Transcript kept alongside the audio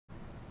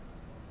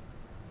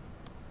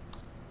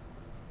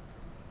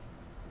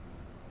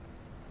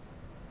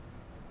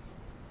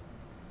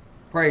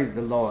Praise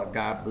the Lord.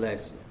 God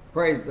bless you.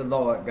 Praise the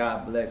Lord.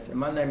 God bless you.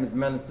 My name is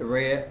Minister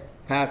Red,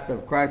 pastor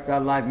of Christ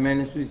Our Life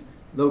Ministries,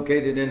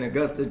 located in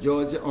Augusta,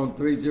 Georgia, on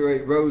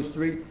 308 Rose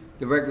Street,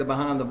 directly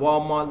behind the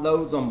Walmart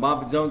Lowe's on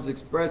Bobby Jones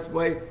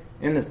Expressway,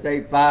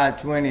 Interstate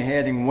 520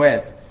 heading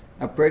west.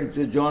 I pray that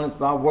you'll join us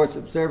for our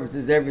worship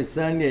services every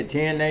Sunday at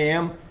 10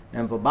 a.m.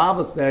 and for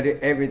Bible study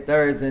every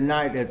Thursday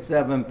night at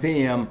 7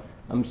 p.m.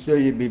 I'm sure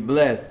you'll be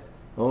blessed.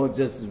 Oh,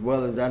 just as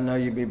well as I know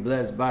you'll be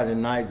blessed by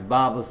tonight's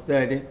Bible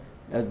study,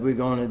 as we're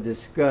going to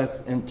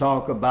discuss and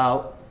talk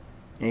about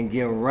and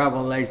give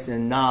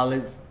revelation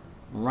knowledge,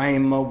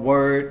 rhema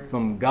word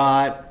from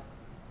God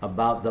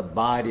about the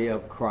body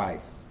of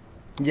Christ.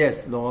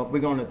 Yes, Lord, we're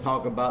going to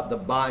talk about the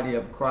body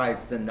of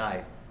Christ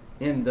tonight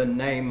in the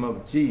name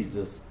of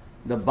Jesus,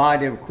 the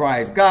body of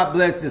Christ. God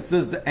bless you,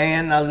 Sister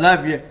Ann. I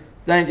love you.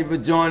 Thank you for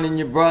joining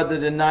your brother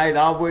tonight.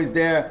 Always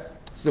there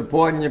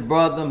supporting your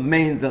brother.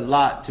 Means a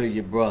lot to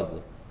your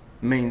brother.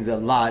 Means a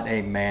lot,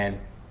 amen,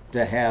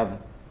 to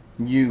have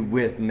you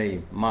with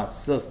me, my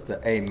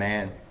sister,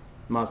 amen.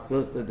 My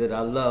sister that I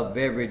love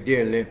very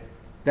dearly.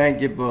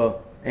 Thank you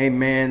for,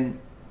 amen,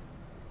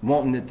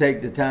 wanting to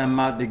take the time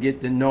out to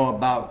get to know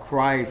about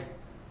Christ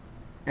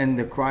and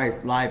the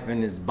Christ life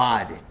in his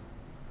body.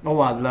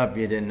 Oh, I love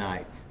you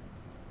tonight.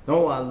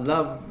 Oh, I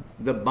love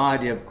the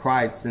body of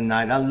Christ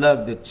tonight. I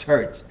love the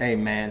church,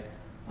 amen.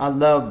 I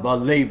love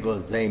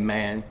believers,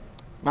 amen.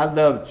 I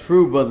love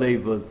true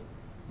believers.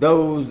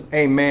 Those,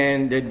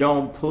 amen, that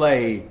don't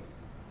play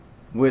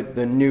with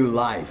the new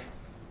life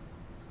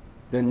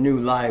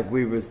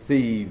we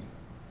received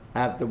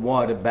after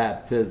water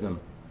baptism.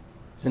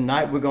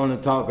 Tonight we're going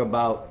to talk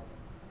about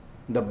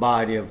the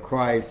body of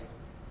Christ.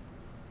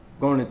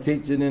 Going to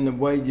teach it in a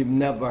way you've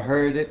never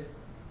heard it,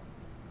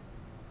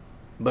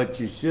 but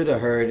you should have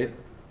heard it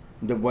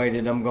the way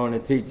that I'm going to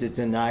teach it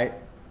tonight.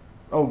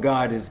 Oh,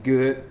 God is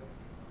good.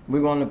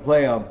 We're going to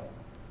play a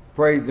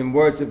praise and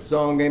worship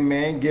song,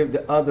 amen. Give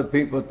the other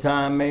people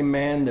time,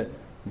 amen, to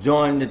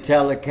join the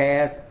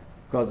telecast,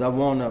 because I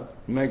want to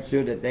make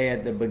sure that they're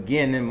at the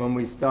beginning when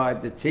we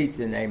start the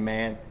teaching,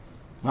 amen.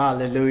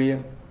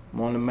 Hallelujah. I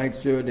want to make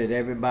sure that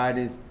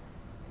everybody's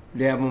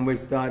there when we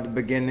start the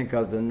beginning,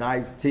 because a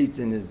nice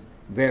teaching is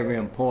very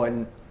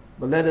important.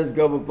 But let us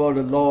go before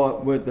the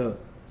Lord with a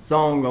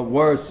song of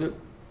worship,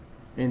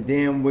 and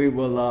then we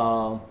will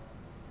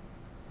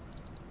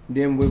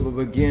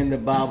begin the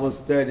Bible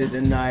study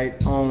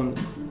tonight on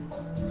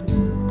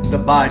the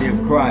body of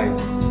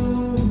Christ.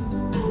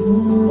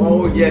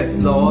 Oh,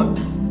 yes, Lord.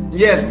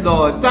 Yes,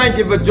 Lord. Thank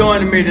you for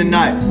joining me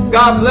tonight.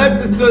 God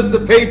bless you, Sister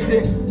Peachy.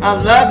 I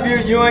love you.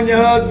 You and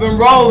your husband,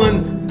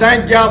 Roland.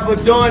 Thank y'all for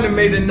joining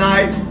me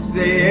tonight.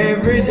 Say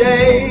every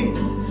day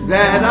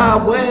that I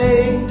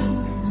wake,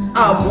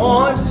 I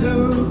want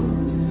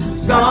to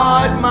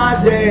start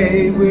my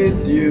day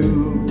with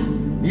you.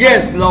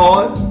 Yes,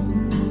 Lord.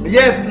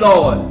 Yes,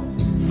 Lord.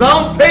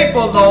 Some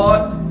people,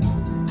 Lord,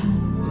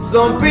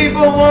 some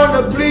people want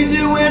to please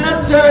you in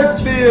a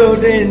church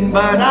building,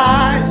 but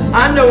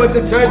I know what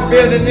the church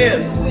building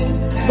is.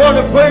 Want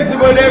to please you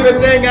with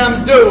everything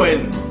I'm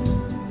doing.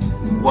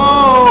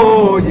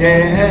 Whoa,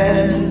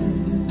 yes.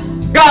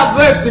 God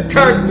bless you,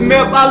 Kirk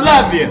Smith. I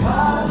love you.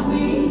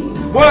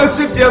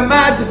 Worship your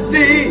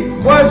majesty.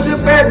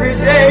 Worship every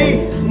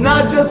day,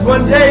 not just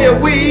one day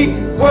a week.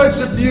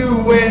 Worship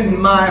you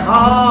in my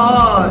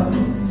heart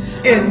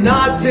and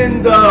not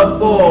in the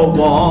four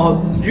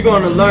walls. You're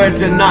going to learn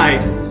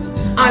tonight.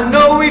 I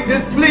know we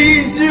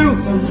displease you.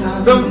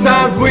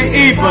 Sometimes we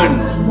even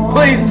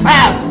please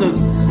pastors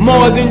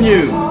more than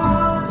you.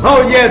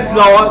 Oh, yes,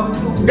 Lord.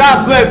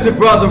 God bless you,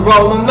 Brother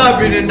Roland.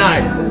 Love you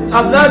tonight.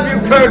 I love you,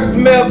 Kirk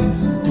Smith.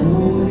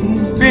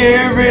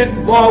 Spirit,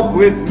 walk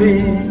with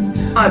me.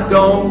 I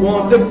don't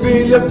want to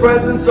feel your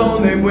presence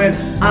only when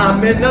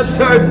I'm in the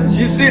church.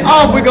 You see,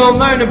 we're going to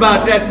learn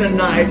about that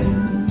tonight.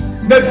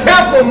 The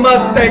temple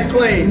must stay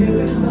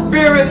clean.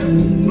 Spirit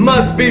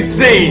must be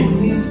seen.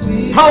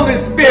 Holy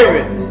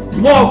Spirit,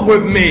 walk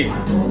with me.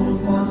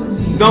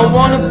 Don't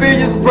want to feel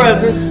his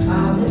presence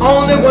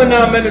only when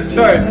I'm in the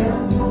church.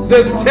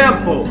 This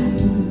temple.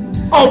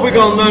 Oh, we're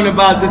going to learn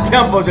about the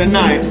temple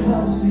tonight.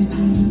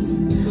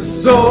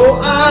 So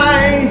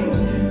I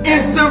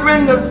enter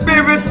in the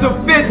spiritual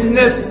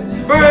fitness,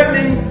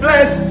 burning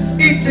flesh,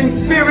 eating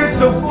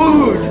spiritual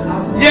food.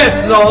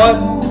 Yes,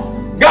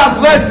 Lord. God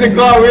bless you,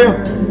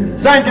 Gloria.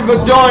 Thank you for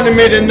joining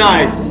me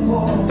tonight.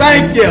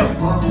 Thank you.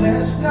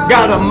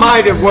 Got a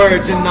mighty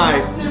word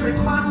tonight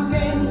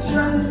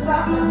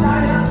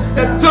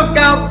that took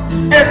out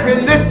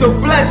every little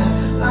flesh.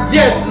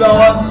 Yes,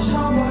 Lord.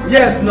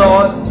 Yes,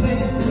 Lord.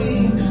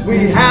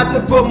 We have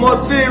to put more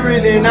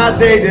spirit in our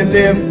day to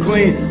live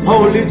clean.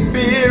 Holy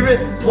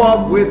Spirit,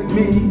 walk with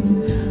me.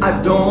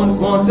 I don't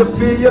want to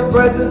feel your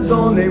presence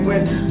only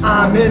when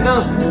I'm in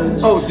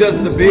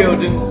just the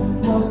building.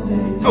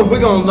 Oh,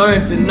 we're going to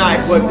learn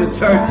tonight what the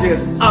church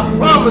is. I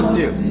promise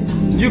you,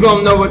 you're going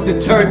to know what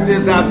the church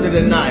is after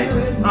the night.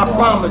 I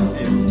promise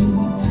you.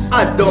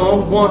 I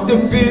don't want to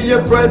feel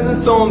your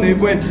presence only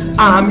when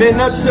I'm in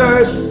a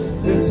church.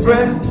 This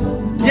presence,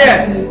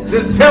 yes.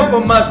 This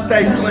temple must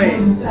stay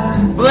clean.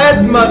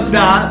 Flesh must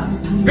die.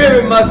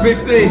 Spirit must be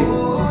seen.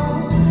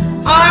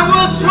 I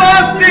will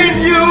trust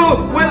in you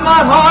with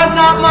my heart,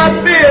 not my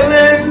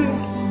feelings.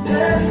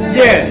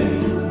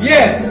 Yes,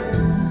 yes,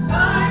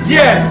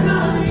 yes.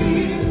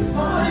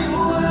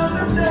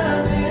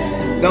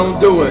 Don't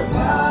do it.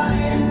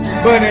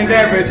 But in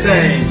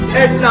everything,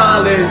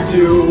 acknowledge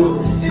you,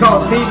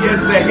 cause he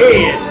is the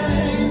head.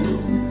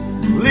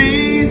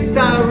 Please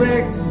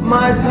direct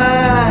my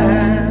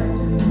path.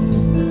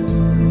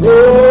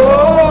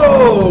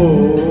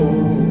 Whoa.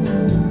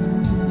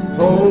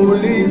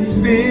 Holy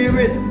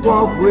Spirit,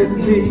 walk with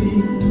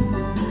me.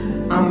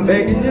 I'm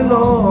begging you,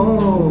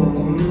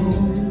 Lord.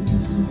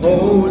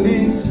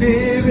 Holy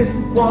Spirit,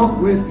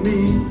 walk with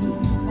me.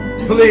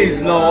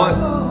 Please, Lord.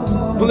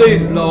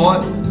 Please,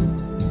 Lord.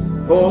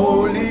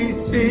 Holy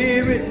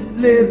Spirit,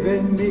 live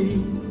in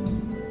me.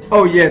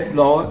 Oh, yes,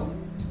 Lord.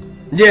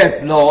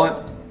 Yes, Lord.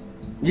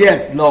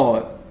 Yes,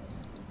 Lord.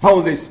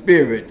 Holy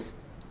Spirit.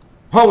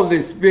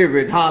 Holy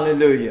Spirit,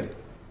 hallelujah.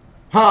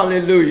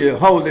 Hallelujah,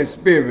 Holy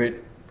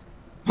Spirit.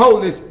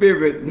 Holy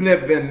Spirit,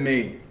 live in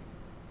me.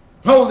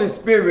 Holy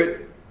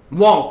Spirit,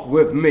 walk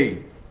with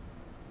me.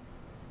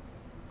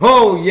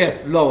 Oh,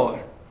 yes,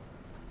 Lord.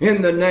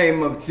 In the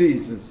name of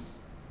Jesus,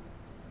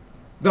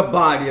 the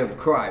body of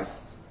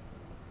Christ.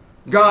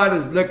 God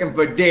is looking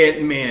for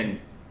dead men,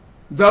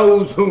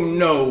 those who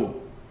know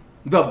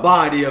the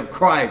body of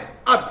Christ.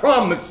 I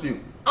promise you,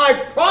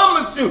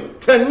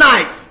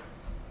 tonight,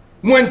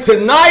 when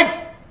tonight's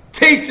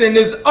teaching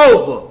is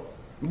over,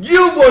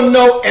 you will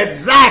know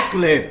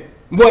exactly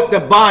what the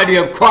body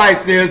of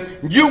Christ is.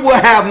 You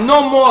will have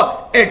no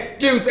more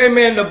excuse.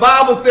 Amen. The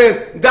Bible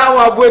says, thou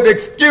art with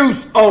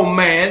excuse, O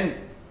man.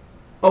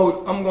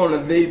 Oh, I'm going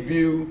to leave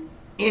you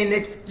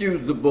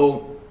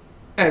inexcusable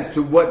as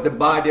to what the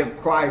body of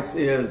Christ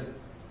is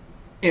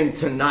in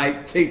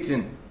tonight's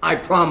teaching. I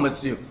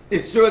promise you. It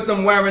sure as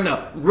I'm wearing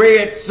a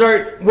red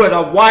shirt with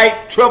a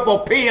white triple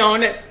P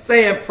on it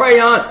saying pray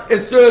on.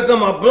 It sure as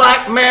I'm a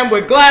black man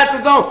with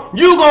glasses on.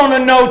 You're going to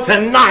know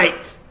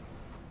tonight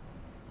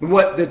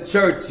what the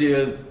church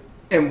is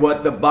and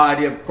what the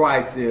body of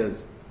Christ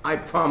is. I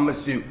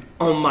promise you.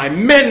 On my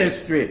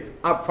ministry,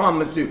 I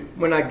promise you,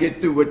 when I get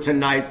through with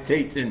tonight's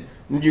teaching,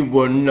 you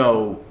will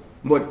know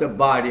what the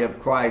body of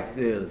Christ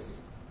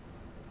is.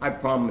 I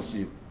promise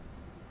you.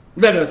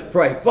 Let us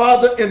pray.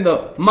 Father, in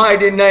the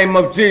mighty name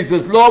of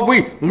Jesus, Lord,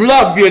 we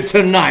love you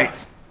tonight.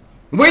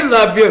 We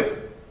love you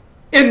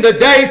in the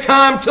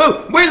daytime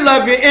too. We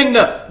love you in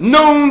the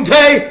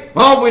noonday.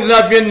 Oh, we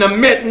love you in the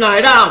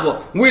midnight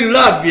hour. We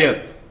love you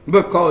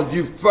because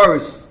you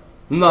first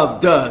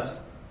loved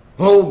us.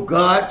 Oh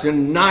God,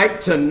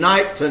 tonight,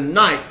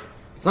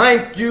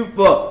 thank you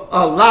for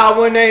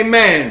allowing,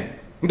 amen,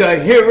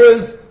 the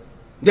hearers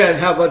that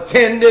have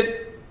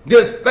attended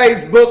this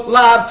Facebook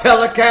Live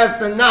telecast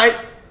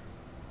tonight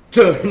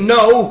to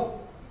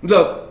know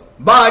the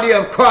body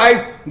of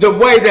Christ the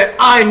way that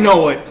I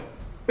know it,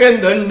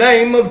 in the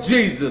name of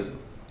Jesus.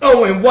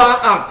 Oh, and why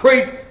I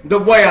preach the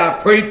way I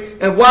preach,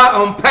 and why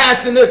I'm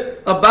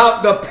passionate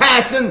about the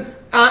passion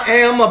I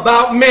am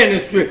about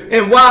ministry,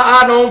 and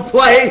why I don't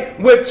play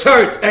with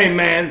church,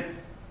 amen,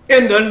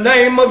 in the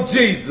name of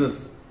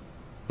Jesus.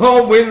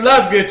 Oh, we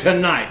love you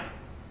tonight.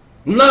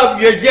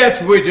 Love you,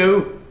 yes we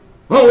do.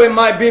 Oh, it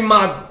might be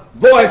my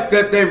voice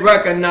that they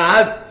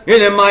recognize,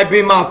 and it might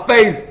be my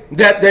face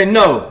that they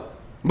know.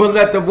 But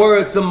let the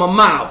words of my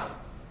mouth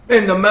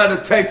and the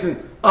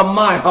meditation of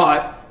my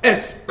heart,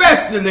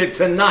 especially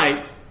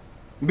tonight,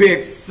 be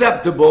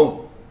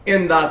acceptable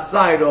in thy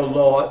sight, O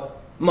Lord,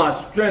 my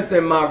strength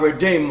and my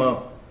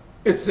redeemer.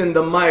 It's in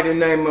the mighty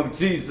name of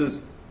Jesus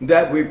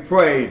that we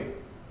pray.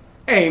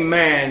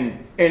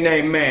 Amen and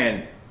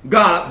amen.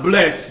 God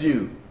bless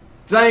you.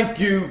 Thank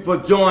you for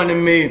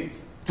joining me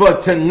for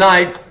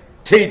tonight's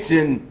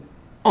teaching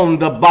on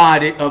the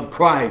body of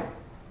Christ.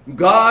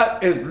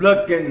 God is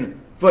looking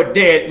for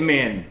dead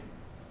men.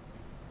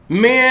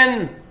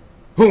 Men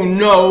who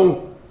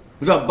know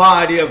the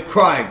body of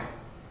Christ.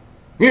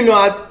 You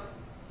know,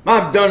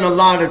 I've done a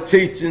lot of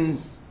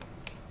teachings.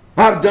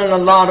 I've done a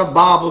lot of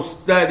Bible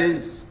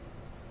studies.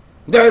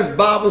 There's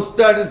Bible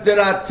studies that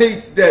I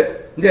teach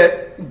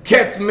that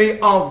catch me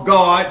off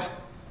guard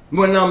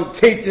when I'm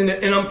teaching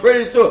it. And I'm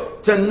pretty sure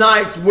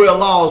tonight's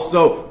will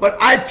also. But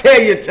I tell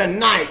you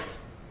tonight,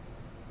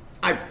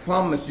 I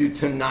promise you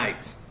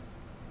tonight,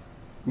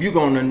 you're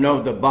going to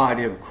know the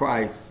body of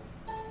Christ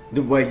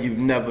the way you've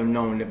never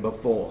known it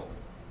before.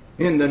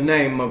 In the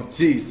name of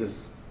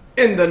Jesus.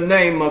 In the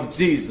name of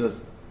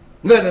Jesus.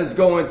 Let us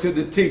go into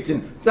the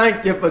teaching.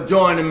 Thank you for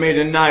joining me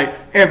tonight,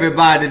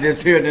 everybody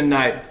that's here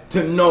tonight,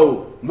 to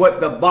know what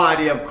the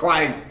body of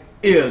Christ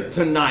is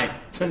tonight.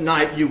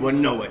 Tonight you will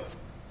know it.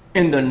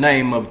 In the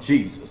name of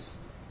Jesus.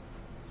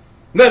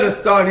 Let us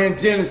start in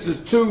Genesis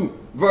 2,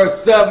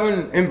 verse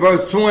 7 and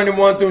verse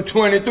 21 through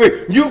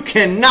 23. You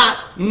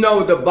cannot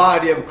know the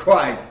body of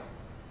Christ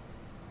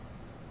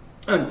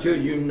until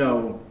you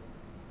know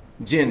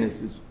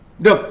Genesis.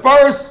 The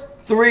first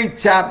 3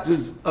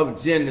 chapters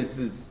of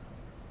Genesis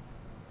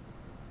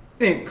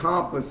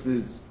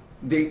encompasses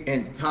the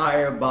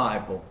entire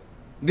Bible.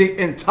 The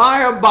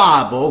entire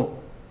Bible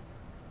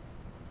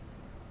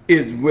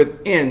is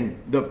within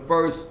the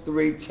first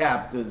 3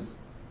 chapters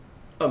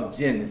of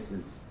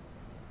Genesis.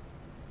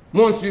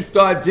 Once you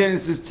start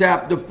Genesis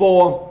chapter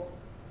 4,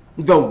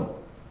 the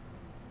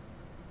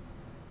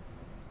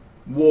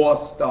war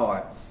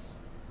starts.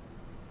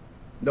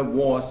 The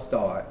war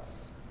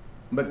starts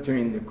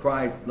between the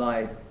Christ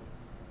life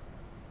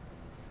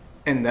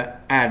and the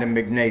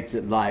Adamic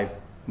natured life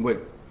with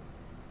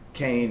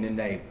Cain and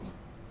Abel.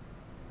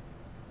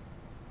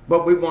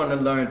 But we want to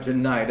learn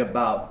tonight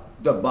about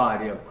the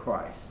body of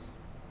Christ,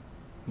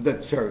 the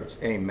church.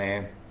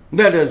 Amen.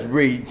 Let us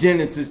read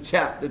Genesis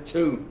chapter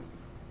 2,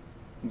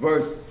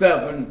 verse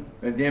 7,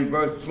 and then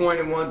verse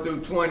 21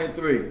 through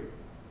 23.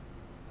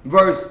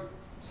 Verse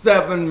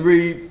 7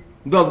 reads,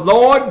 the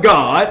Lord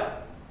God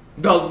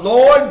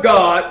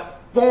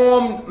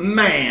formed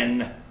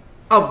man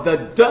of the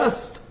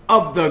dust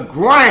of the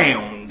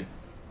ground.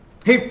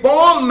 He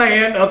formed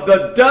man of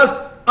the dust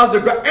of the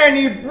ground, and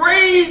he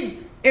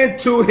breathed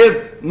into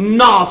his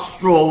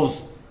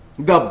nostrils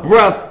the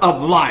breath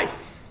of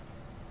life,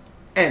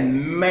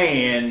 and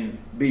man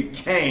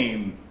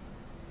became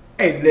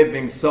a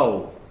living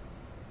soul.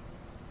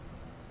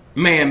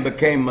 Man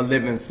became a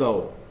living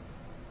soul.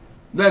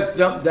 Let's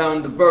jump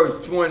down to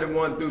verse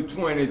 21 through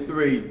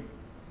 23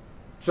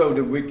 so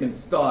that we can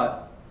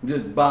start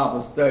this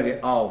Bible study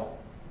off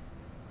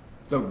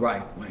the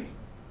right way.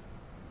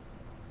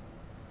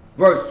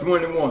 Verse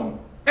 21,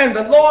 and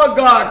the Lord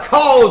God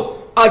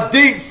caused a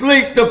deep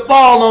sleep to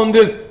fall on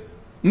this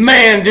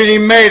man that he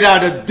made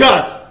out of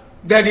dust,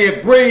 that he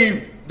had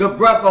breathed the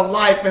breath of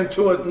life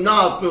into his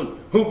nostrils,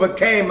 who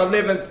became a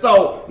living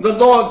soul. The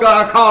Lord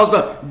God caused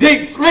a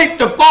deep sleep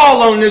to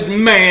fall on this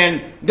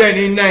man that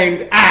he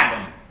named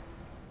Adam.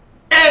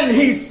 And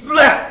he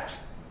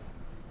slept.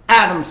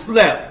 Adam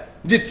slept.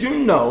 Did you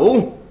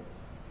know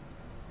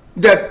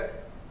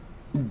that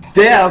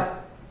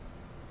death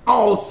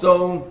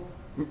also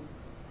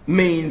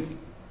means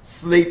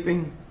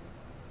sleeping?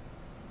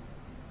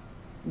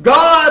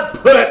 God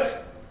put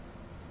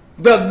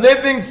the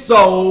living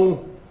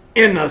soul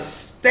in a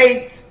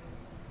state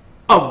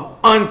of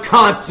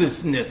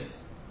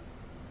unconsciousness.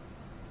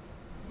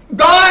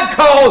 The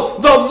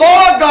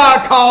Lord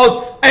God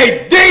calls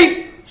a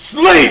deep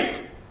sleep.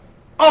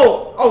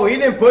 Oh, he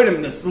didn't put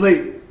him to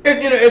sleep.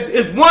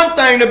 It's one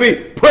thing to be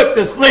put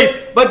to sleep,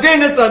 but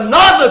then it's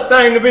another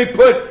thing to be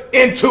put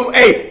into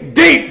a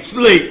deep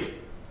sleep.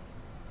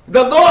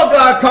 The Lord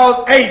God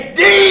calls a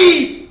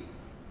deep,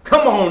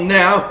 come on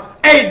now,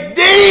 a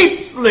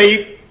deep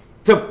sleep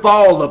to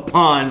fall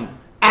upon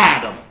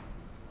Adam.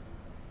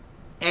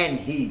 And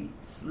he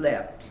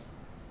slept.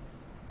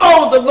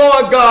 Oh, the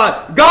Lord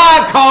God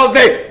caused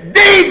a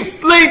deep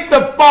sleep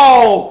to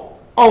fall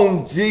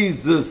on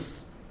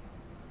Jesus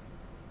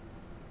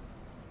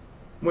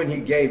when he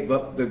gave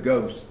up the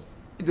ghost.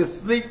 The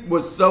sleep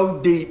was so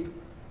deep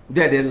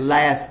that it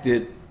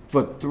lasted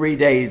for 3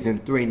 days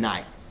and 3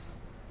 nights.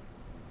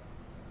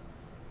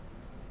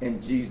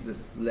 And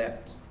Jesus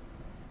slept.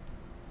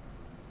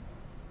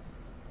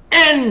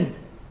 And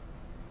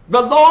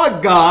the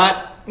Lord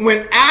God,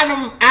 when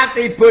Adam,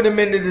 after he put him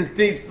into this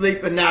deep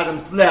sleep and Adam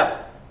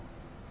slept,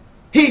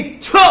 he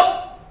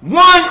took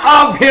one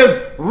of his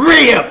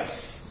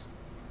ribs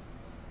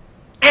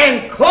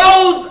and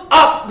closed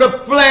up the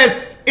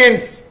flesh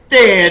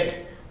instead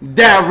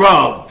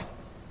thereof.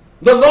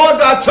 The Lord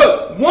God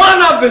took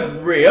one of his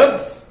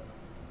ribs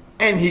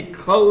and he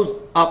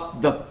closed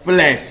up the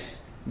flesh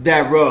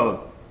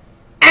thereof.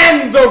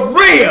 And the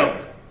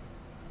rib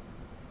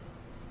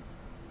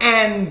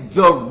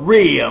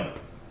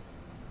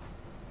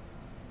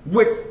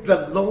which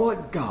the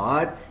Lord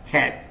God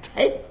had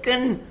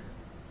taken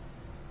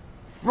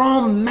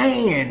from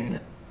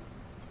man,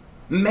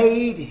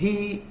 made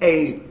he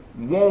a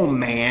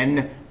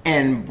woman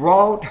and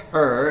brought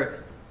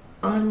her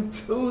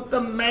unto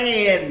the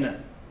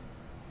man.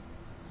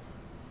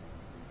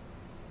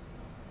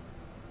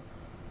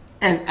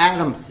 And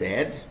Adam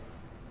said,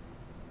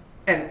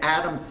 and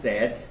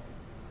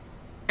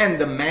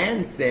the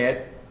man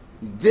said,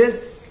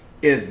 this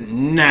is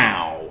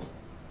now.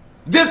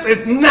 This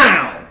is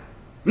now.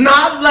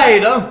 Not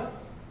later.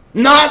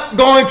 Not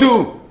going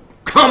to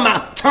come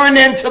out, turn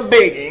into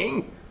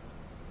being.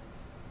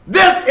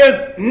 This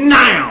is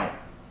now.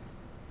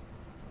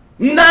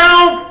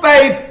 Now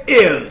faith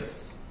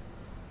is.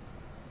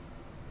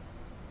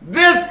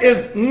 This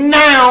is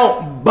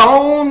now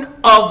bone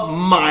of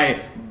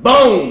my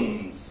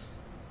bones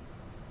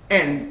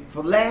and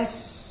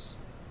flesh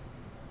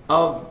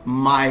of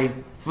my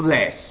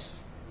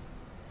flesh.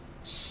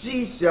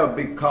 She shall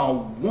be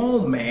called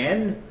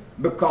woman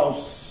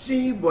because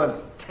she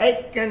was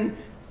taken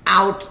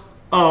out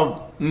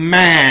of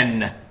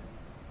man.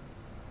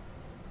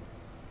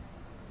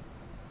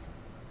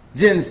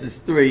 Genesis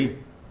 3,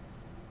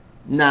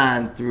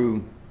 9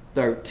 through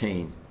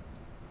 13.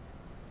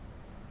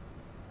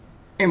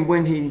 And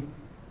when he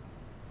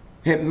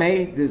had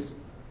made this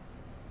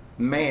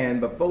man,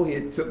 before he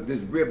had took this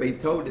rib, he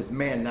told this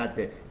man not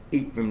to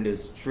eat from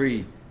this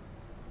tree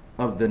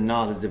of the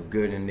knowledge of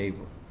good and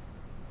evil.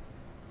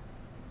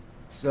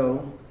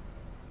 So,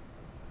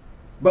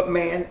 but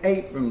man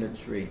ate from the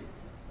tree.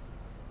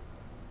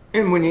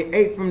 And when he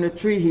ate from the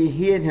tree, he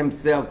hid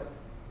himself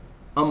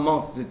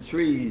amongst the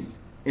trees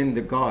in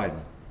the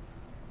garden.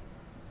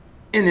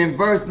 And in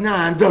verse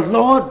 9, the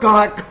Lord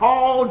God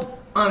called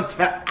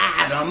unto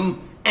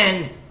Adam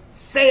and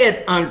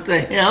said unto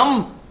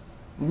him,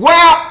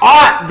 where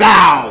art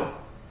thou?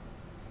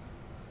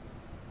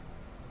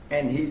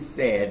 And he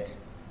said,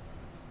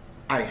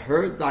 I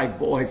heard thy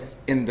voice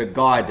in the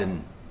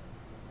garden,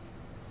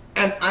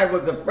 and I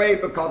was afraid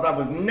because I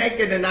was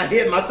naked and I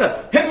hid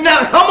myself.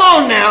 Now, come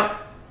on now.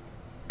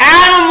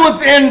 Adam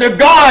was in the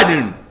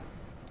garden.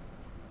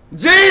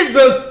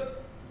 Jesus,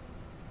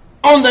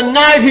 on the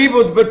night he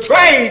was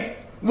betrayed,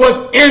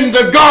 was in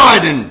the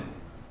garden.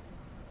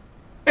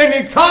 And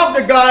he talked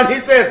to God. He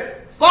says,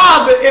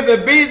 Father, if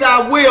it be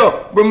thy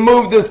will,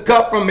 remove this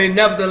cup from me.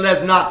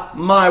 Nevertheless, not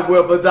my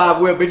will, but thy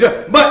will be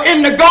done. But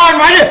in the garden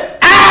right here,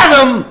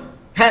 Adam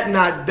had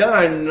not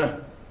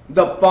done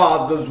the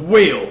Father's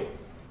will.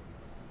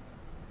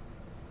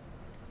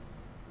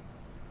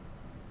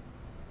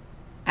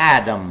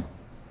 Adam,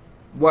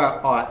 where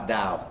art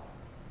thou?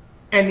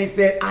 And he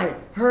said, I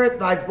heard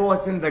thy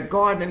voice in the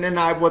garden, and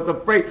I was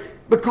afraid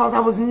because I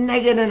was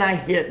naked and I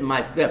hid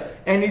myself.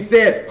 And he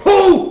said,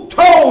 who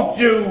told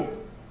you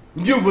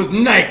you was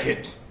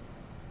naked?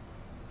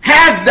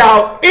 Hast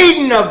thou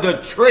eaten of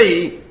the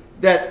tree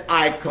that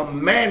I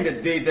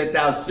commanded thee that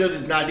thou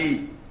shouldest not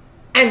eat?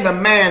 And the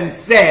man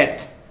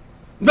said,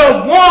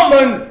 the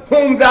woman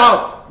whom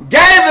thou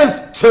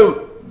gavest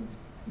to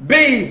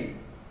be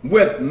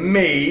with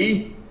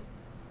me,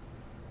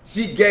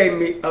 she gave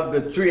me of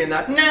the tree. And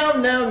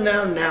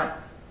now.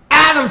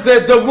 Adam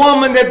said, the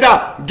woman that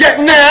thou get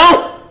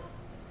now.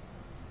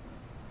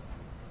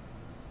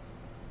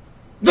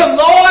 The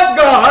Lord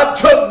God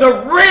took the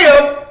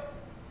rib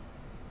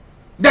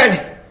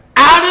that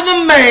out of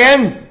the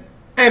man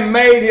and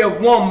made a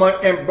woman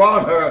and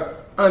brought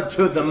her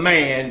unto the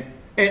man.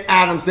 And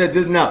Adam said,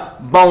 this is now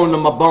bone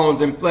of my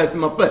bones and flesh of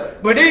my flesh.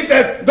 But he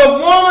said, the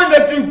woman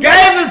that you gave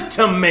us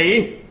to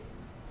me,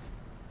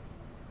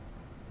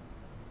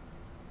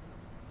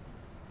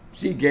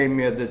 she gave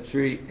me of the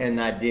tree,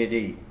 and I did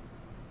eat.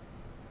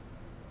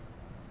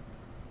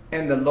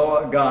 And the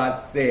Lord God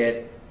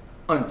said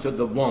unto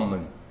the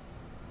woman,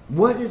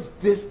 what is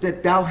this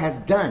that thou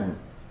hast done?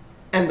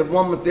 And the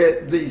woman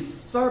said, the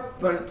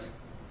serpent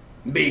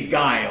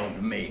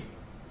beguiled me.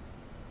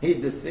 He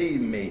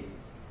deceived me.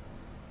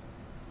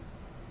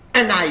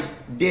 And I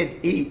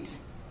did eat.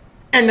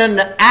 And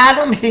unto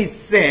Adam he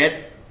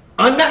said,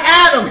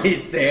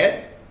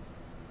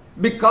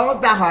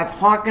 because thou hast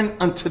hearkened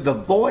unto the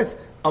voice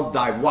of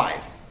thy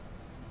wife,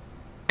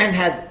 and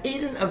hast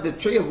eaten of the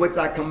tree of which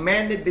I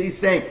commanded thee,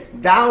 saying,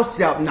 thou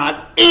shalt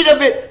not eat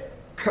of it,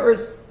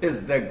 cursed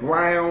is the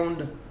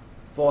ground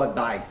for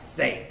thy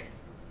sake.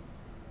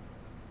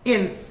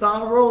 In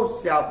sorrow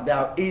shalt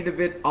thou eat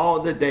of it all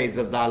the days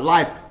of thy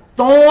life.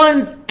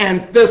 Thorns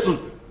and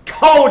thistles,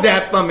 call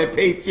that for me,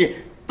 Peachy.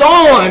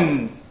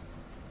 Thorns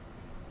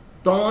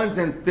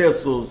and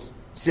thistles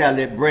shall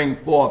it bring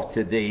forth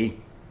to thee,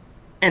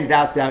 and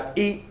thou shalt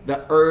eat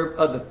the herb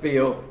of the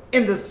field.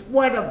 In the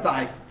sweat of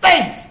thy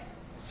face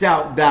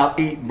shalt thou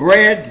eat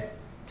bread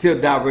till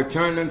thou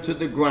return unto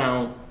the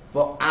ground,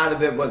 for out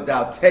of it was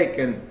thou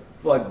taken,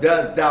 for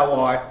dust thou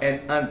art,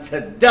 and unto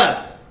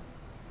dust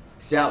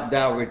shalt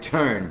thou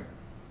return.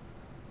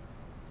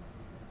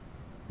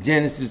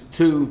 Genesis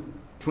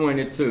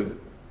 2:22.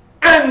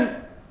 And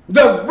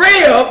the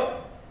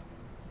rib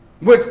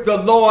which the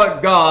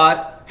Lord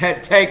God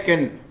had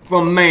taken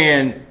from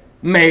man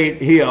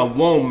made he a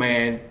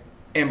woman,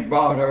 and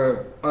brought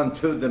her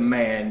unto the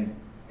man.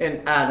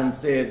 And Adam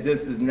said,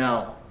 this is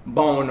now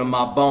bone of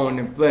my bone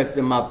and flesh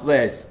of my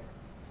flesh.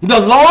 The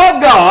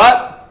Lord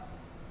God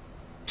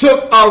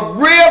took a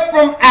rib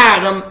from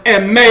Adam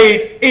and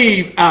made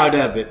Eve out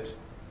of it.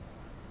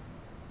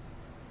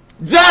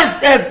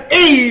 Just as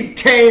Eve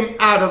came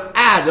out of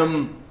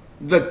Adam,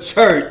 the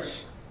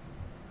church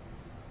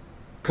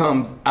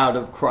comes out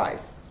of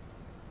Christ.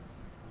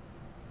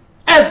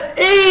 As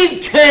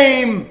Eve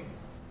came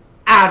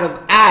out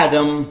of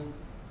Adam,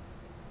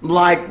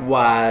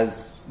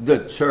 likewise,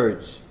 the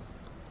church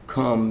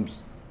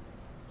comes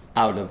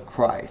out of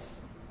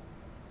Christ.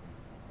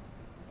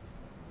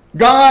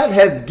 God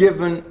has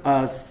given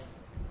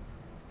us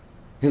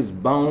his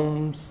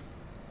bones,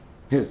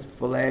 his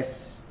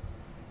flesh,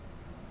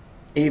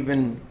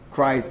 even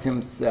Christ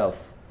himself.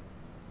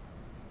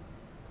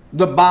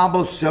 The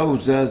Bible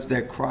shows us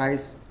that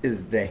Christ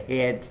is the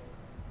head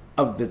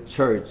of the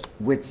church,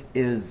 which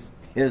is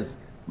his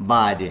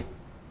body.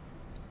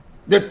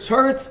 The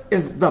church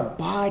is the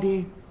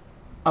body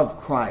of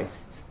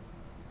Christ.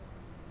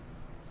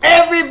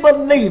 Every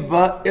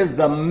believer is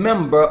a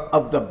member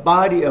of the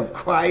body of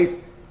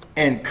Christ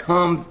and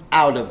comes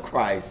out of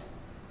Christ.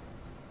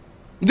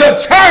 The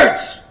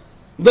church,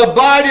 the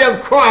body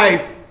of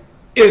Christ,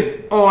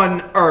 is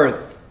on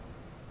earth,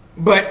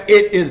 but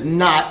it is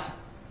not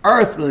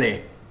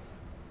earthly.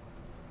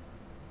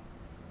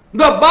 The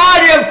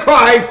body of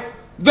Christ,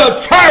 the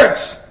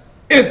church,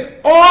 is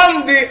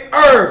on the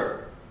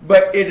earth,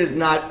 but it is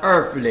not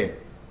earthly.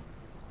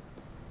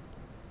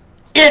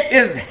 It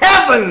is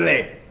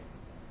heavenly,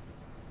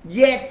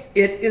 yet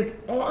it is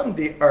on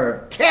the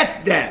earth.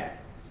 Catch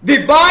that.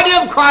 The body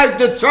of Christ,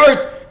 the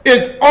church,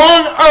 is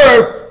on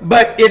earth,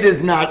 but it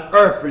is not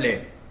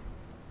earthly.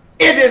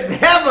 It is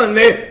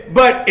heavenly,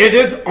 but it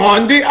is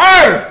on the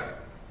earth.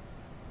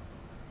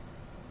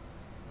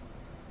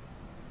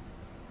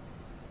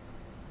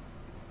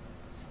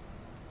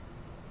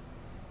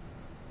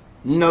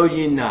 Know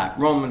ye not.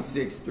 Romans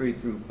 6, 3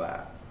 through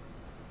 5.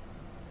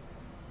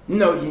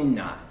 Know ye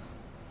not.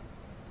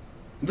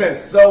 There's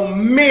so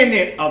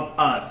many of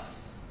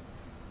us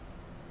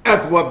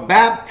as were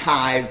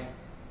baptized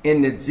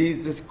into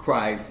Jesus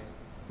Christ,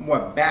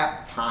 were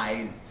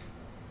baptized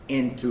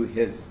into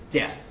his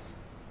death.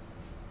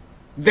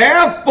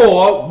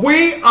 Therefore,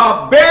 we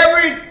are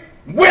buried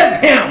with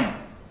him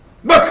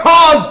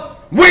because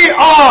we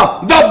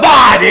are the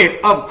body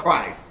of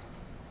Christ.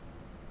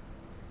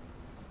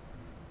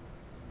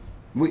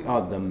 We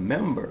are the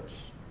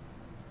members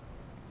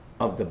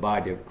of the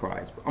body of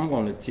Christ. I'm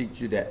going to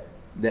teach you that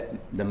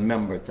the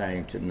member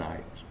thing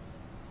tonight.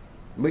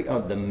 We are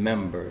the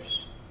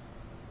members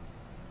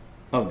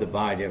of the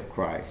body of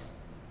Christ.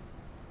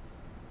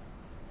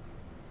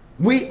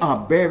 We are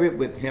buried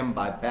with him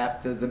by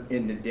baptism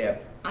into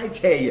death. I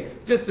tell you,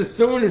 just as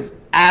soon as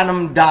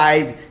Adam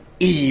died,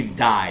 Eve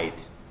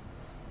died.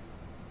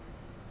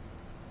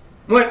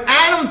 When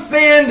Adam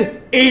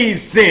sinned, Eve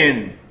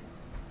sinned.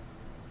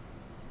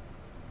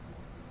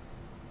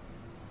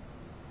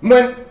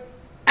 When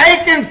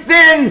Achan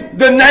sinned,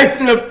 the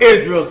nation of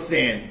Israel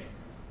sinned.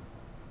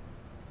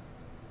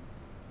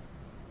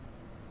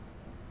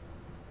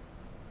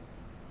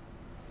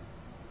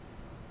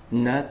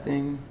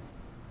 Nothing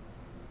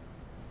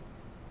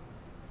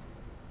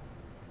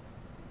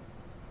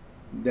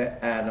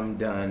that Adam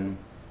done,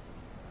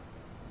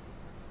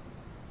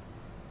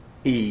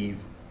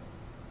 Eve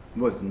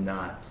was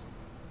not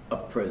a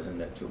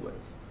prisoner to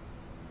it.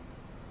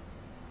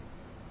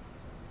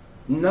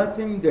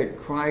 Nothing that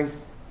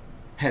Christ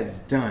has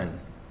done,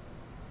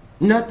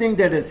 nothing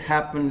that has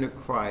happened to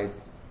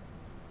Christ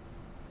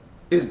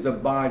is the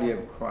body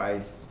of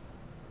Christ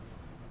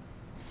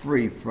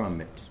free from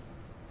it.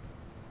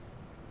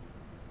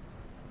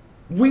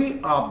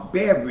 We are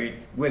buried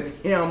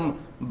with him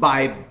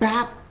by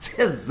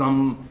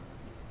baptism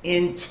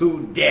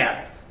into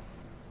death.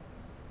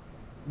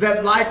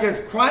 That like as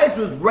Christ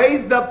was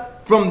raised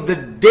up from the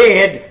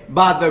dead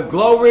by the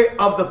glory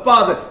of the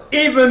Father,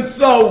 even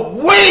so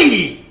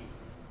we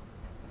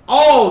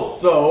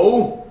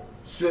also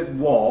should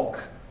walk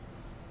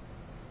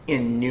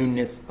in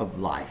newness of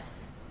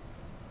life.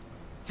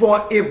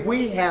 For if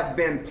we have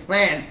been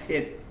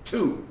planted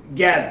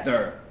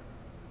together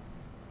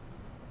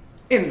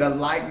in the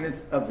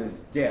likeness of his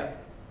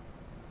death,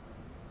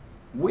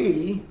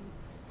 we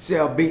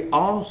shall be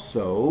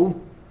also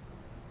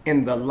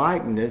in the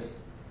likeness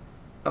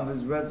of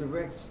his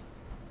resurrection.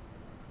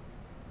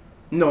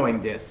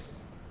 Knowing this,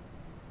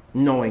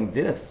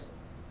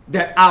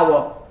 that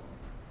our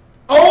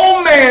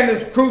old man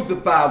is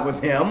crucified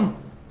with him.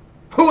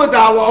 Who is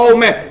our old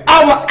man?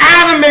 Our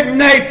Adamic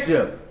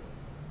nature.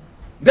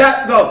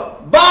 That the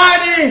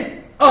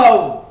body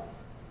of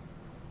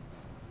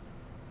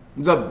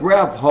the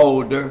breath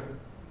holder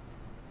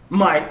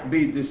might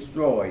be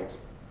destroyed.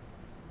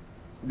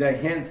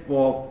 That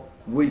henceforth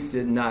we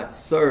should not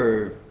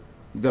serve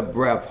the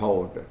breath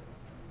holder.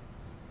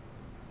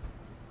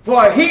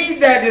 For he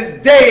that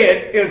is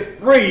dead is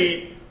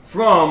freed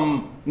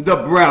from the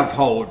breath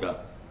holder.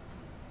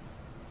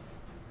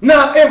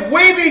 Now, if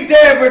we be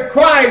dead with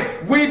Christ,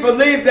 we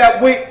believe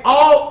that we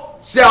all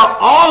shall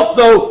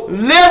also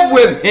live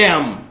with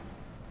him.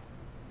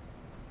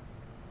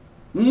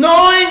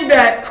 Knowing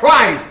that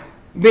Christ,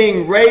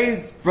 being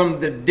raised from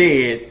the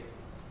dead,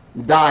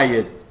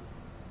 dieth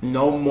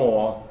no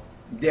more,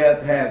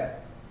 death hath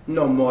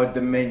no more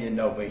dominion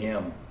over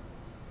him.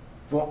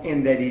 For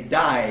in that he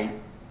died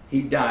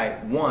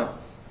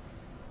once.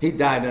 He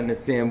died under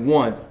sin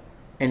once,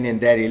 and in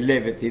that he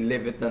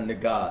liveth under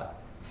God.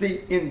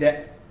 See, in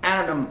that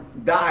Adam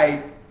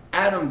died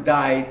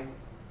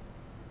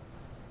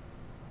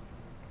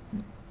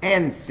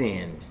and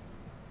sinned.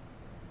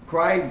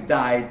 Christ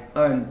died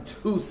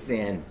unto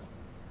sin.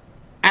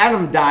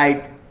 Adam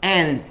died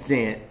and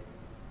sinned.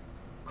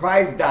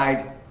 Christ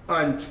died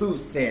unto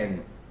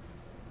sin.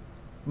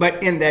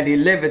 But in that he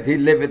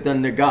liveth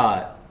under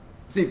God.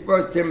 See,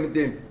 1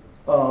 Timothy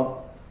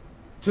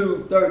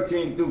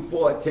 2:13 through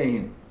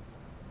 14.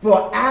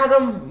 For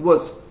Adam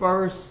was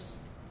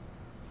first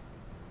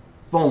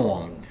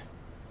formed.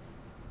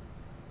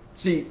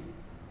 See,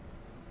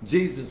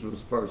 Jesus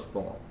was first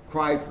formed.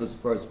 Christ was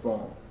first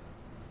formed.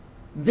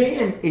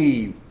 Then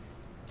Eve.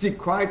 See,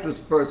 Christ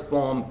was first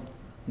formed,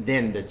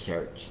 then the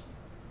church.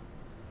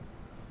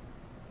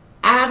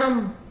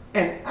 Adam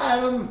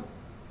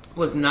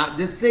was not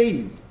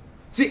deceived.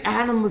 See,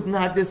 Adam was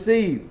not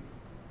deceived.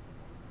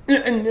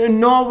 And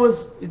nor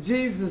was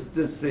Jesus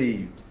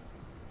deceived.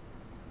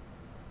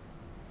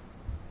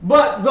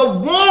 But the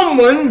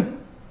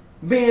woman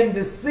being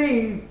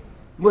deceived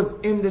was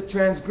in the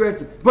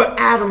transgression. But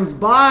Adam's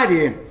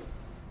body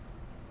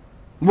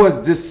was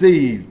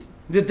deceived.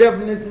 The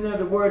definition of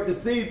the word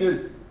deceived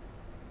is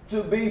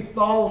to be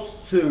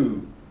false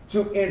to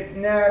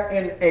ensnare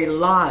in a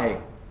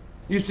lie.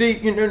 You see,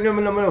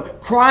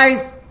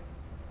 Christ,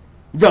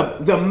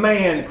 the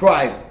man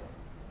Christ,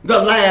 the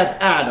last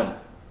Adam.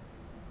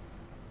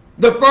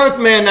 The first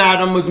man,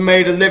 Adam, was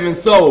made a living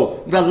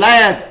soul. The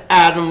last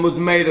Adam was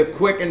made a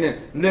quickening,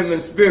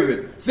 living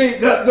spirit. See,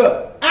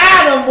 the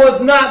Adam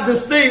was not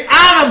deceived.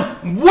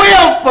 Adam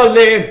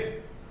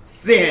willfully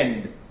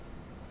sinned.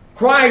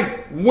 Christ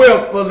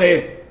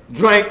willfully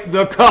drank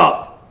the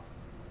cup.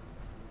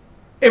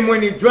 And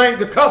when he drank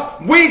the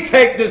cup, we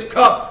take this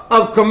cup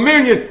of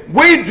communion.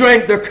 We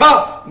drink the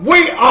cup.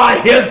 We are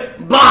his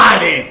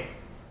body.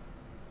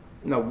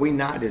 No, we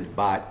not his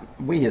body.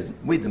 We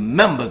the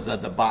members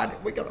of the body.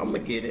 I'm gonna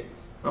get it.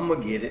 I'm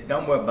gonna get it.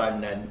 Don't worry about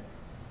nothing.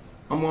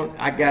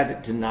 I got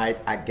it tonight.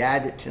 I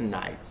got it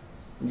tonight.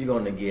 You're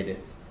gonna get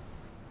it.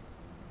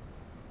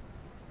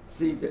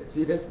 See,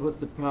 that's what's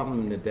the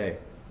problem today.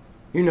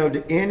 You know,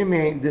 the enemy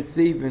ain't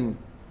deceiving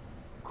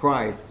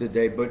Christ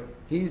today, but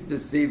he's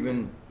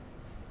deceiving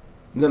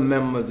the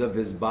members of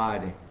his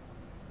body.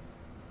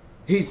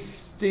 He's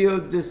still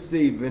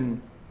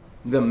deceiving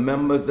the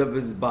members of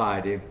his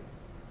body,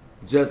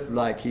 just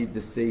like he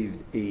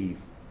deceived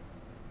Eve.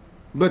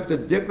 But the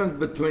difference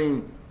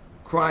between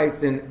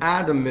Christ and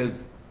Adam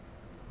is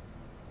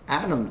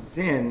Adam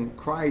sinned,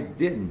 Christ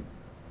didn't.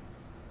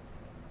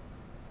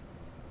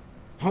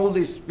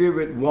 Holy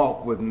Spirit,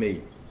 walk with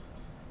me.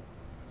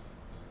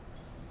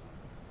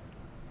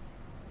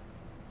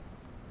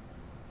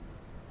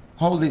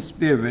 Holy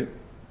Spirit,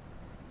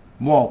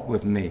 walk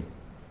with me.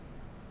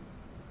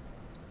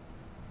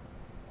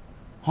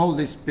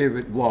 Holy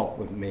Spirit, walk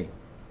with me.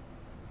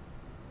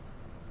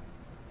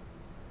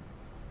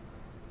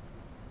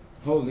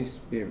 Holy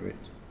Spirit,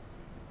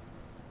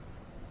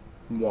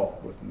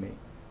 walk with me.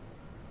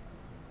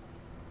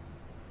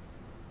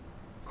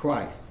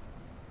 Christ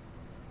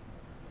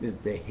is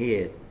the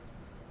head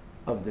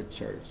of the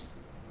church.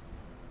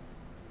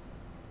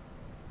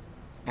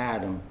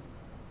 Adam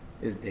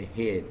is the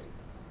head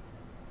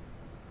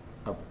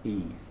of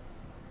Eve.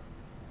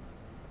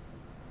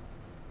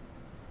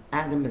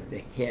 Adam is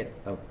the head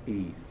of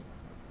Eve.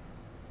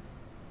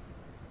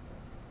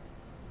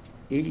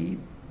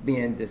 Eve,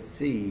 being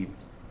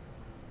deceived,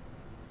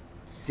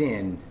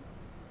 sinned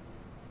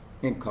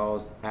and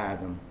caused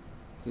Adam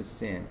to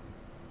sin.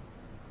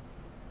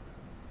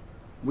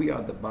 We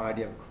are the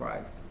body of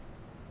Christ.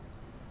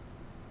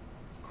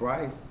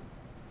 Christ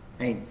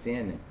ain't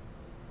sinning.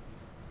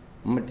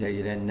 I'm going to tell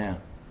you that now.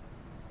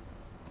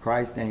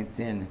 Christ ain't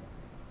sinning.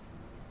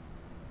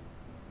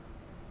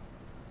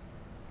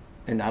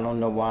 And I don't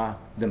know why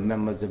the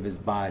members of his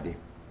body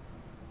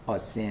are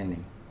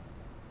sinning.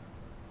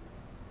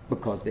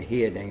 Because the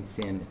head ain't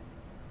sinning.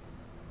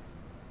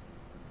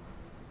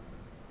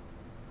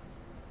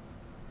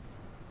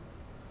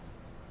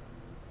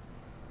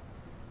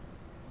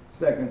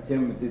 Second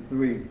Timothy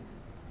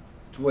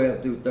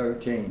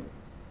 3:12-13.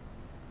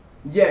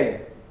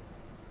 Yea,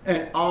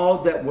 and all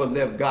that will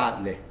live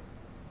godly.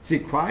 See,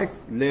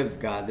 Christ lives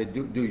godly,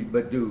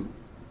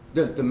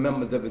 does the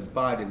members of his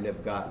body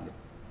live godly?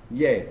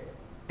 Yea,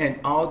 and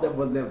all that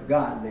will live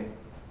godly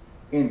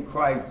in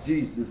Christ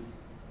Jesus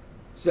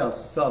shall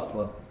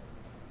suffer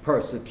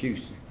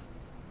persecution.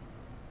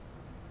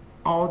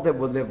 All that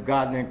will live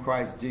godly in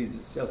Christ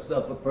Jesus shall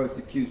suffer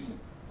persecution.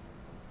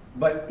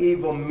 But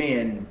evil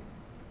men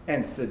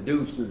and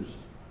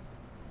seducers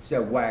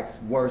shall wax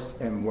worse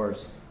and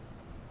worse,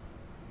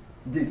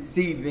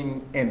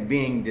 deceiving and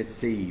being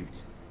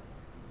deceived.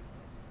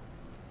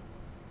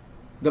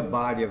 The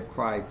body of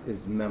Christ,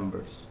 is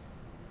members,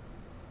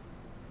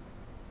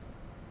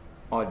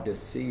 are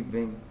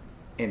deceiving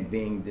and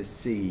being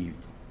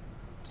deceived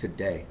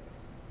today.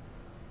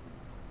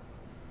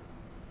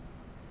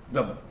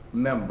 The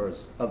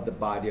members of the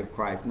body of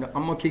Christ. Now,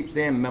 I'm gonna keep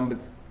saying members.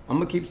 I'm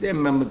gonna keep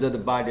saying members of the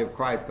body of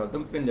Christ, because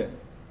I'm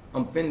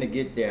finna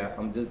get there.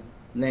 I'm just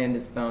laying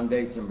this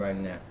foundation right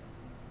now.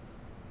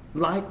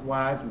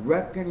 Likewise,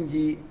 reckon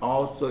ye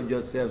also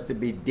yourselves to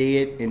be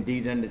dead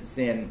indeed unto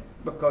sin,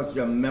 because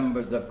you're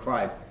members of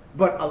Christ,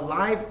 but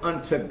alive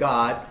unto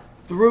God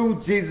through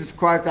Jesus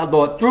Christ our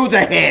Lord, through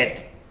the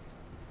head.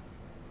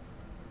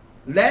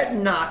 Let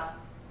not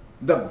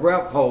the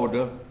breath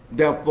holder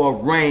therefore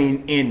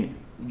reign in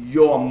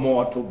your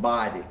mortal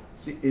body.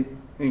 See,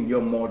 in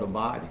your mortal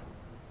body.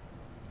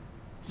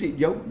 See,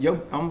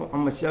 I'm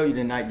going to show you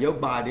tonight, your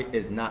body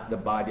is not the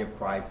body of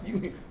Christ.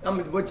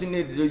 What you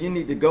need to do, you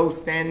need to go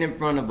stand in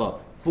front of a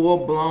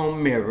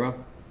full-blown mirror.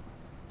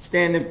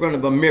 Stand in front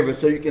of a mirror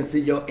so you can see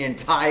your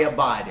entire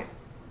body.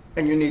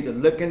 And you need to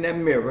look in that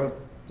mirror,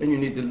 and you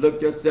need to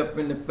look yourself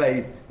in the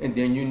face, and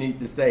then you need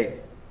to say,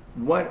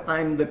 what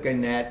I'm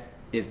looking at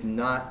is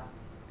not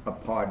a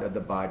part of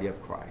the body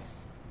of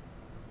Christ.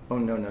 Oh,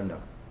 no, no,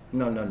 no.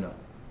 No, no, no.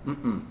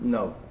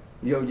 No.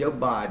 Your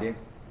body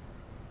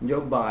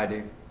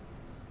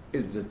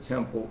is the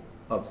temple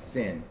of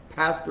sin.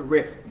 Pastor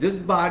Red, this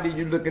body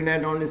you're looking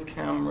at on this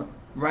camera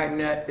right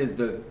now is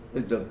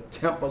the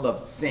temple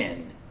of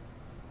sin.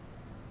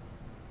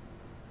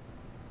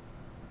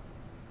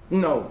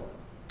 No,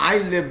 I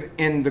live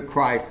in the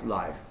Christ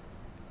life.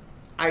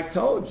 I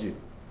told you.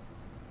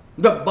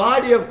 The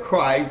body of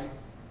Christ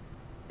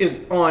is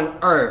on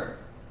earth,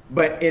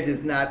 but it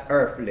is not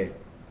earthly.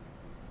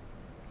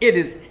 It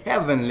is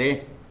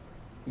heavenly,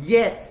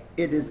 yet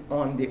it is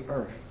on the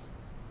earth.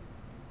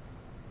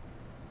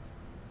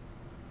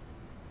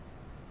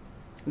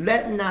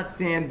 Let not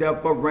sin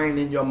therefore reign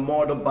in your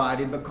mortal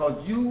body,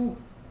 because you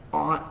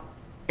are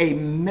a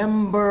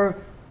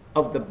member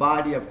of the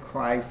body of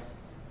Christ,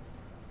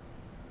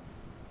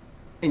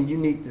 and you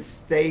need to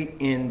stay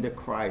in the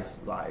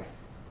Christ life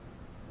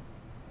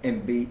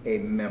and be a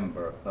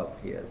member of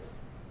his.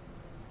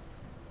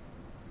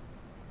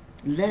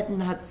 Let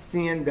not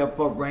sin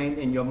therefore reign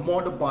in your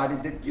mortal body,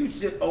 that you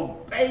should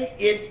obey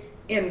it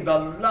in the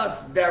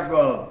lust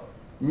thereof.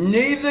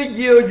 Neither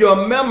yield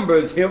your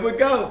members, here we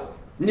go,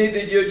 neither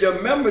yield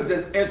your members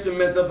as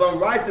instruments of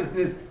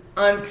unrighteousness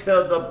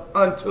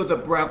unto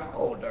the breath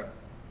holder,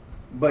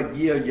 but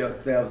yield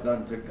yourselves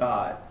unto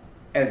God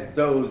as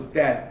those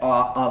that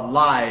are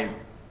alive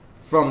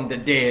from the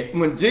dead.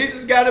 When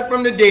Jesus got up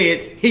from the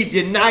dead, he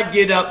did not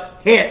get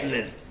up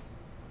headless.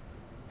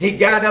 He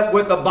got up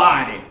with a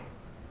body.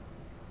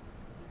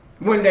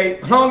 When they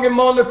hung him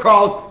on the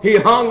cross, he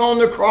hung on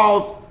the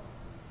cross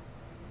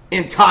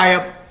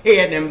entire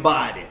head and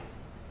body.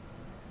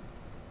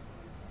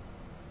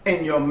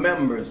 And your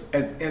members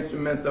as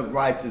instruments of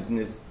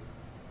righteousness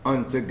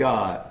unto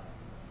God.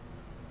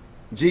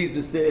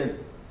 Jesus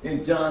says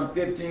in John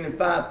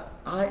 15:5,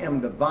 I am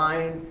the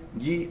vine,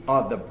 ye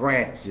are the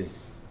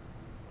branches.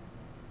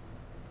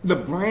 The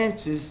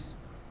branches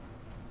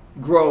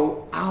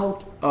grow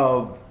out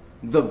of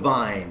the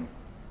vine.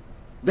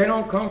 They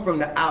don't come from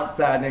the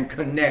outside and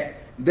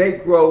connect. They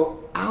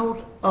grow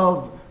out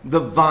of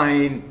the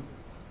vine,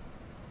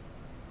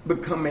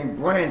 becoming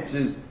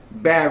branches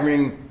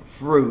bearing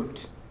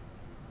fruit.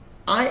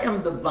 I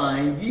am the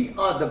vine, ye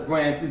are the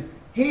branches.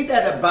 He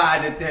that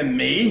abideth in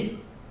me,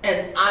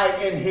 and I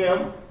in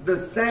him, the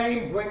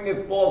same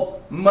bringeth forth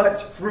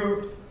much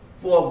fruit.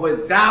 For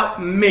without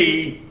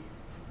me,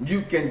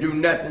 you can do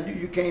nothing.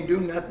 You can't do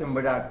nothing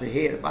without the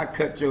head. If I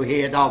cut your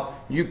head off,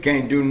 you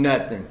can't do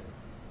nothing.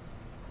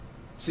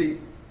 See,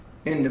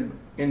 in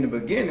the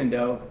beginning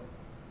though,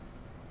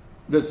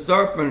 the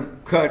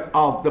serpent cut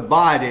off the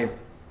body,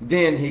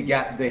 then he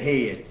got the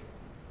head.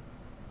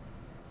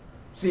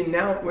 See,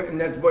 now, and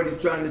that's what he's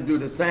trying to do,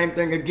 the same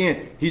thing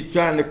again. He's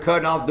trying to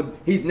cut off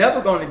he's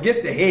never going to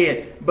get the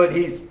head, but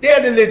he's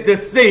steadily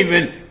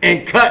deceiving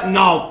and cutting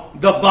off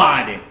the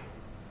body.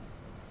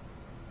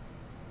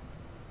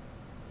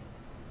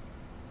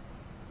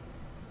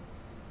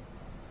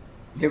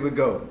 Here we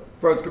go.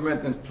 1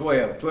 Corinthians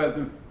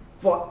 12.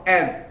 For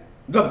as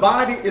the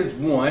body is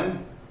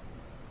one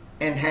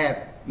and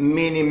hath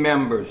many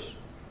members,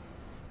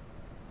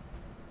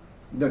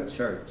 the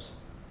church.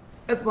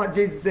 That's why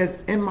Jesus says,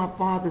 in my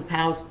Father's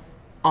house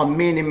are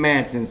many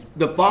mansions.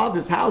 The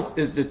Father's house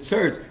is the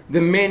church.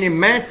 The many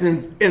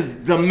mansions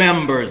is the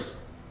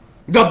members,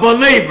 the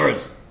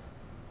believers.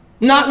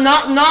 Not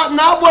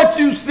what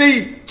you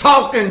see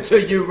talking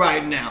to you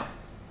right now.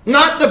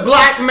 Not the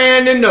black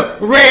man in the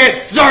red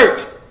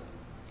shirt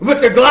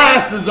with the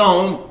glasses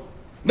on.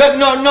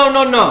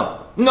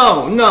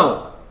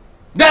 No.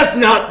 That's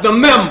not the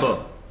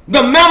member.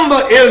 The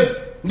member is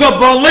the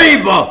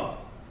believer.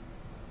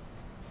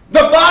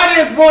 The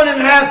body is one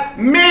and have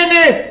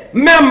many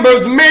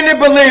members, many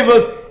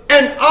believers,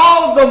 and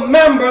all the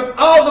members,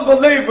 all the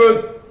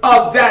believers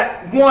of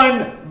that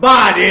one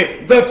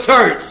body, the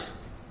church.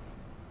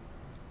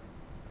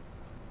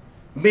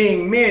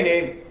 Being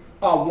many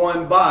are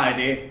one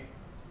body,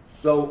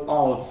 so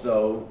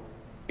also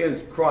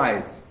is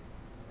Christ.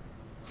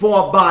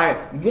 For by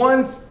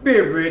one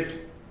Spirit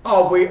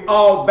are we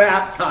all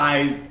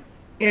baptized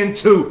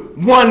into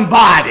one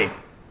body,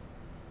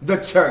 the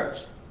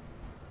church.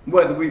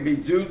 Whether we be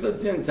Jews or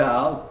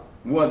Gentiles,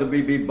 whether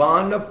we be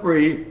bond or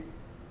free,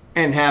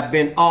 and have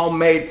been all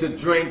made to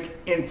drink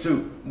into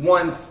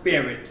one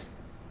Spirit.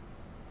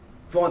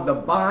 For the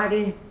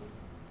body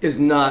is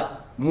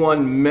not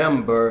one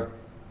member,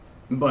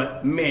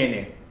 but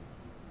many.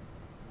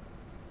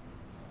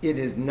 It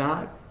is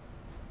not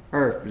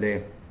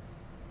earthly,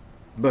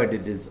 but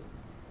it is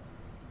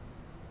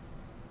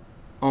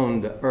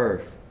on the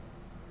earth.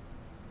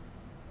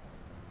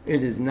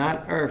 It is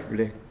not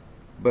earthly,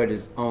 but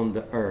it's on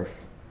the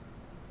earth.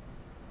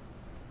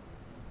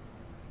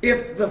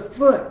 If the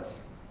foot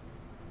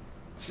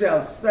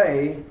shall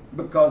say,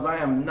 because I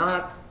am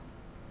not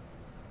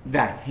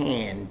the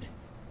hand,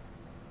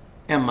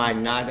 am I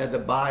not of the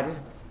body?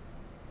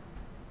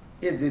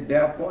 Is it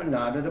therefore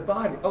not of the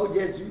body? Oh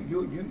yes,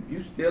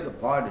 you still a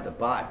part of the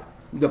body.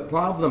 The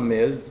problem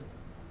is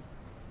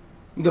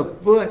the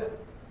foot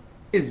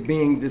is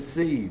being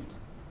deceived.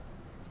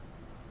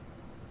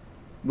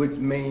 which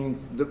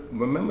means,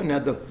 remember now,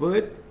 the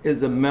foot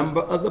is a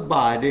member of the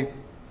body.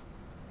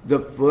 The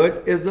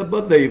foot is a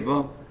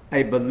believer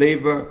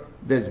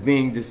that's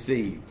being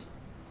deceived.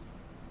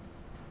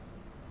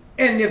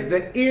 And if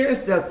the ear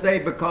shall say,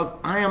 because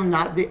I am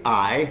not the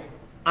eye,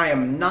 I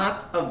am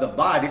not of the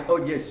body, oh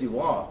yes you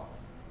are.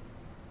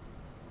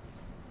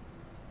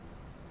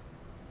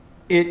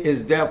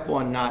 Is it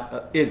therefore not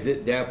of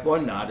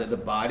the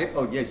body?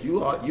 Oh yes,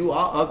 you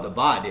are of the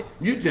body.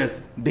 You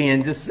just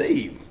being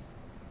deceived.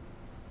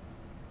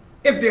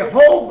 If the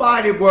whole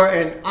body were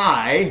an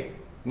eye,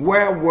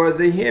 where were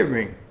the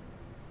hearing?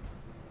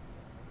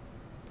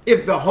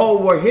 If the whole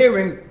were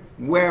hearing,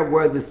 where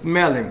were the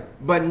smelling?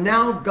 But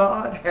now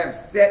God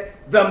has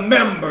set the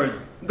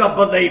members, the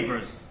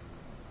believers,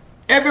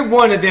 every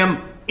one of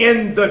them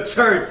in the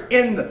church,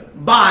 in the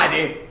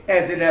body,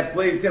 as it had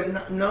pleased him.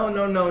 No.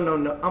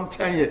 I'm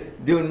telling you,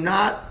 do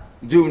not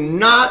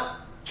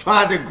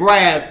try to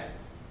grasp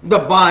the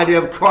body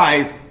of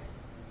Christ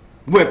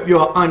with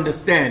your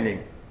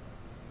understanding.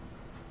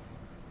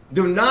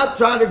 Do not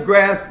try to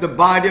grasp the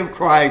body of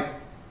Christ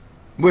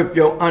with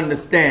your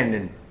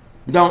understanding.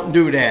 Don't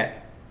do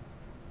that.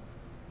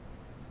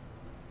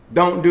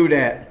 Don't do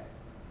that.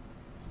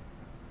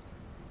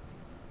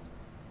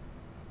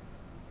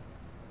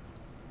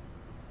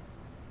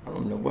 I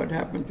don't know what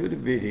happened to the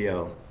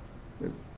video.